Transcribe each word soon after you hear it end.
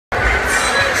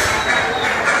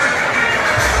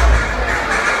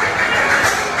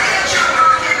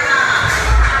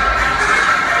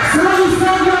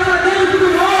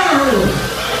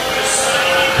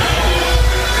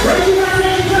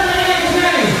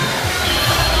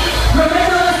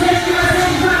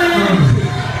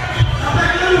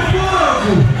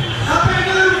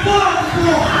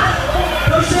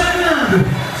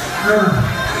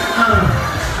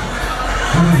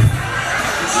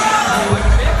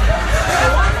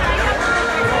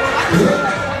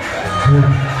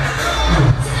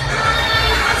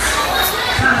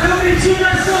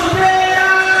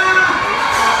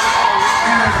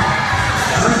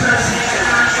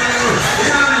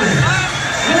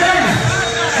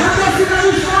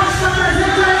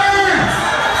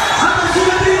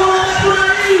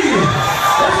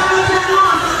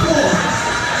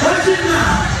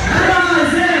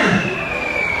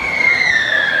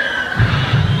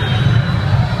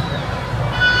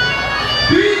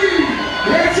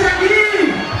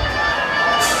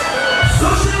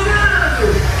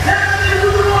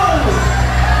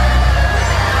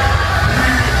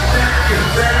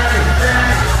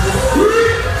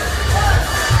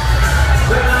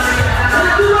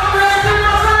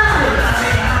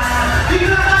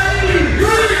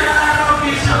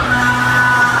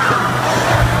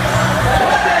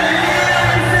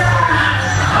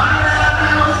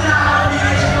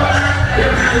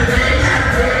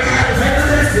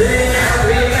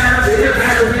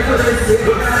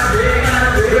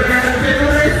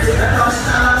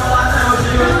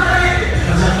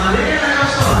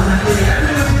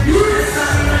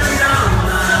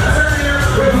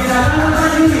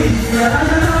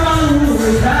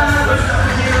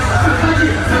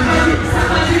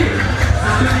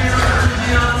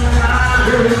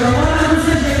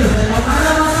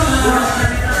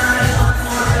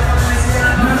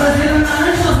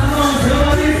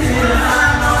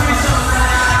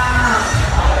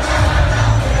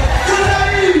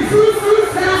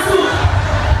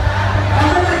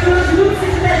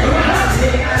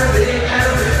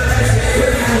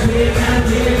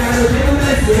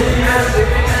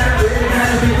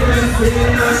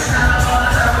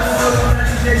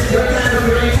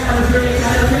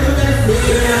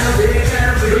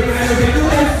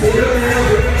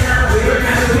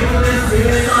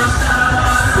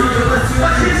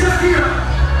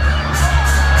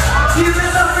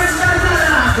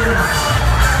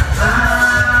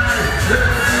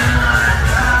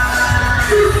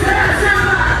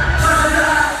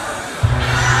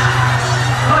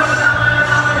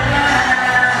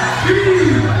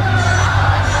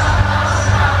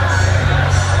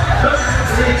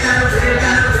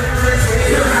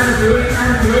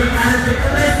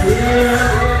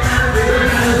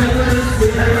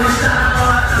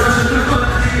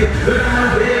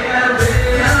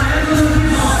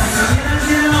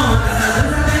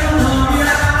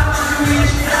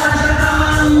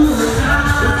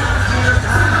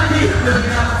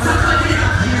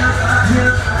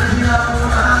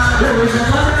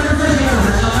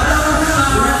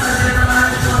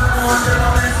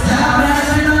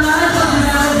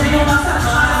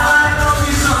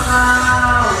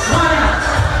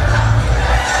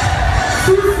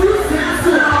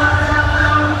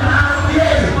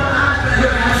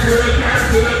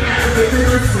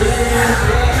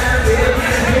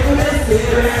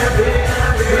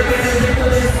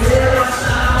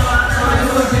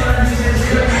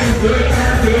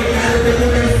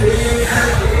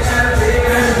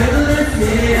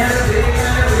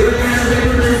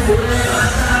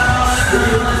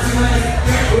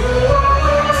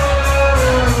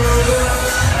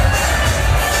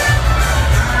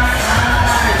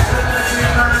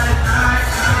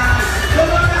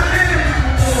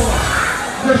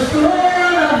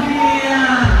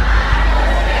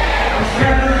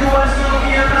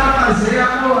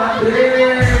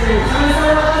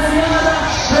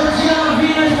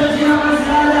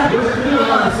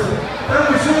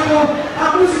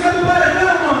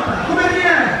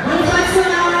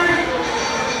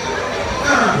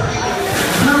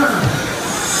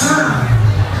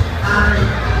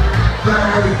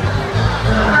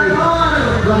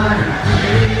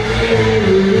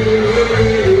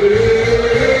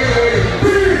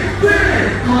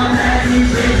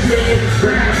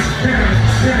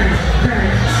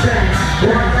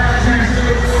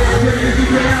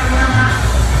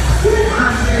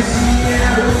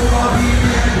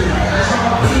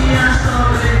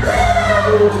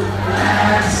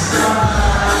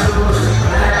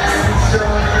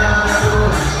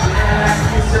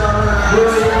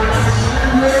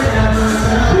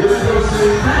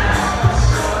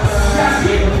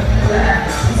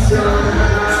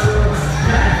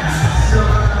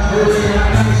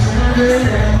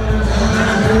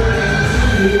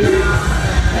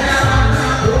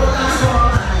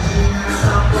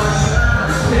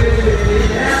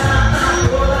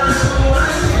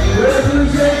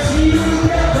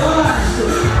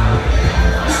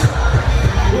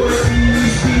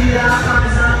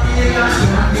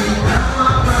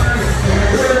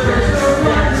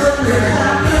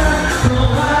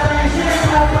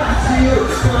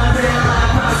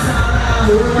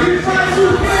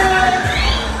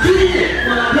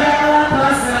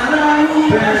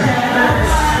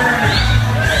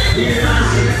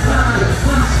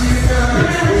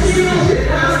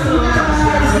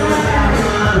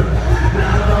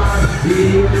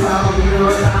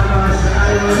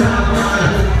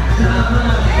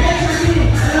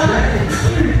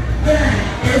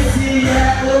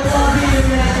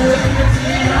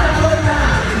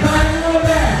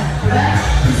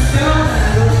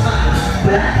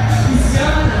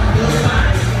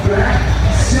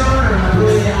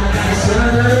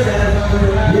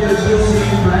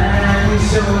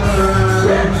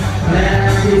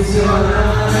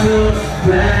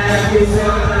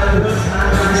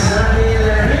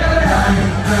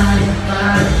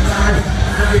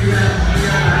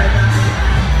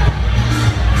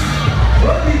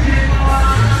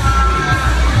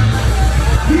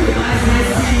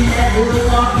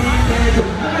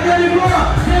Acadêmico,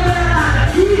 revelado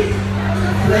aqui,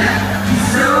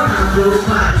 flexiona do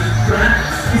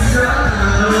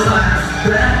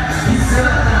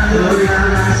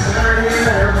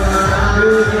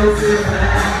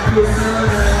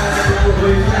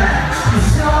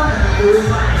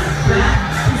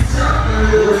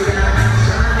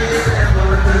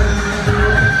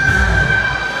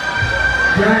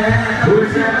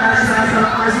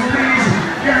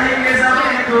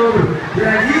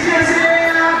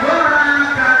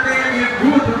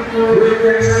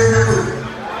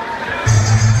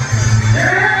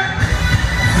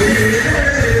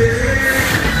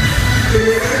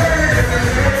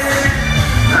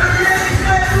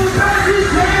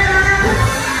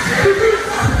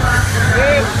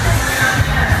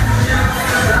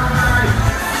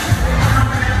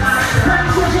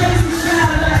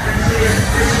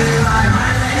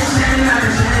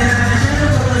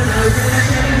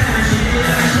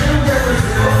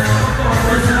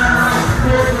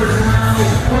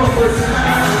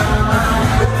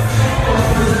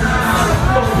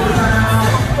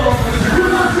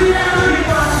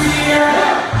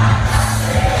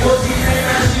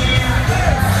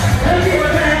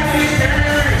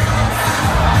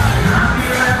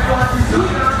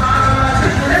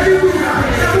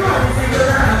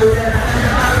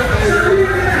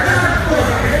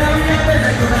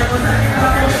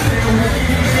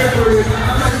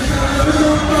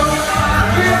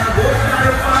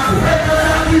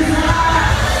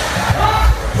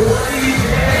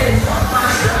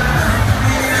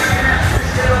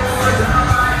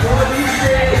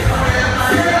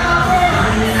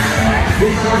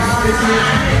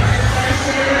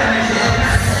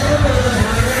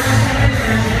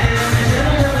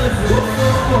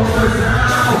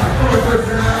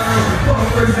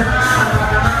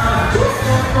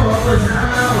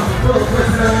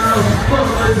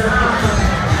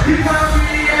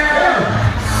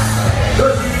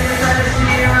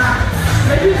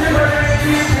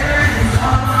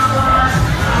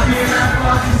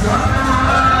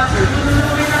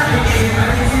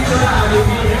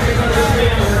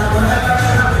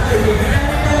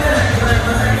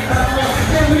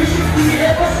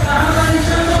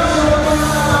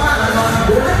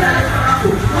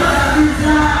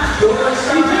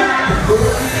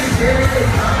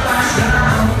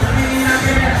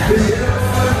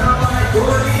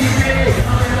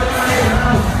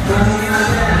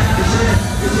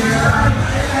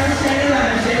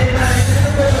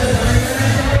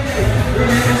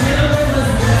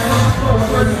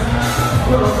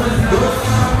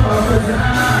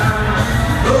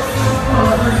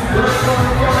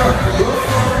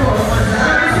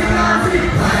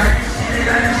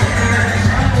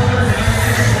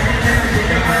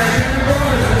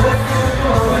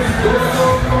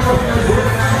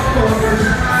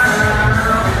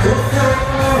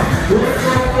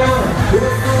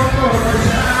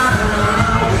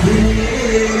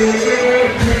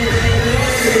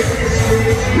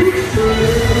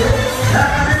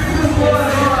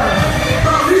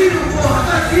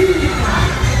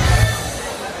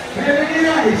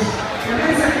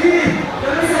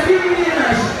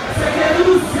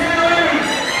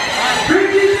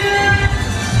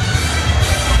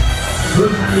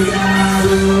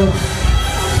Obrigado.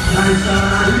 Vai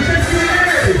estar ali.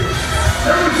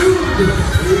 Tamo junto.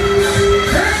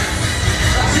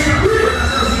 Segura a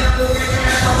sozinha porque quem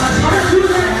é só faz uma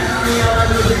ajuda. Na minha hora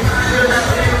do demais eu já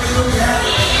tenho um lugar.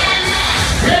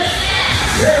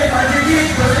 Ei, faz aqui,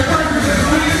 você pode fazer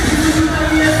comigo. Preciso da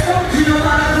minha ação. E não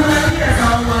para por aqui, é só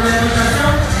uma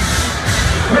levantação.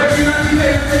 Rotina de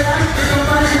veio pegar, que não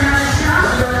pode relaxar.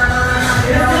 Agora na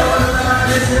cadeira, a outra vai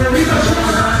descer. E vai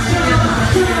chamar.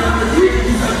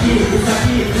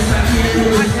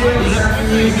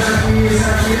 Isso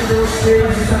aqui é do seu,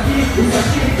 isso aqui é do seu,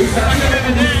 isso aqui é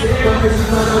do seu, eu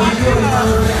preciso dar um vídeo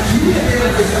falando aqui,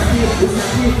 isso aqui é do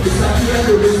seu, isso aqui é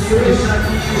do seu, isso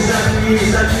aqui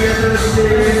é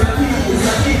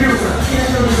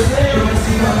do seu, eu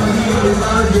preciso dar um vídeo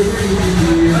falando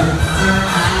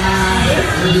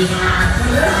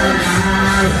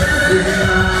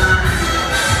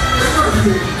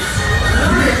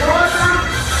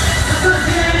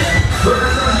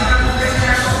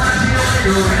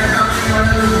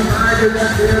eu já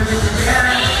sei o que quer.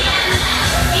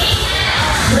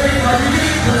 Vem, pode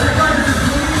vir, você pode vir.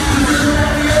 Tudo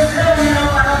daqui eu sei e não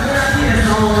para por aqui. É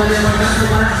só uma levantação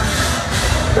para.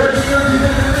 Eu tinha um vídeo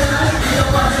de verdade que eu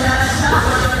posso relaxar.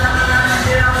 Quando eu tava na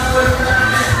cadeira, eu fui pra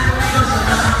descer. Eu só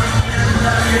tava menino, isso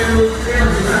aqui é do seu.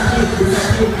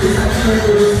 Isso aqui é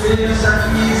do seu. Isso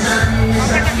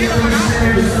aqui é do seu.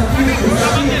 Isso aqui é do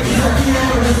seu.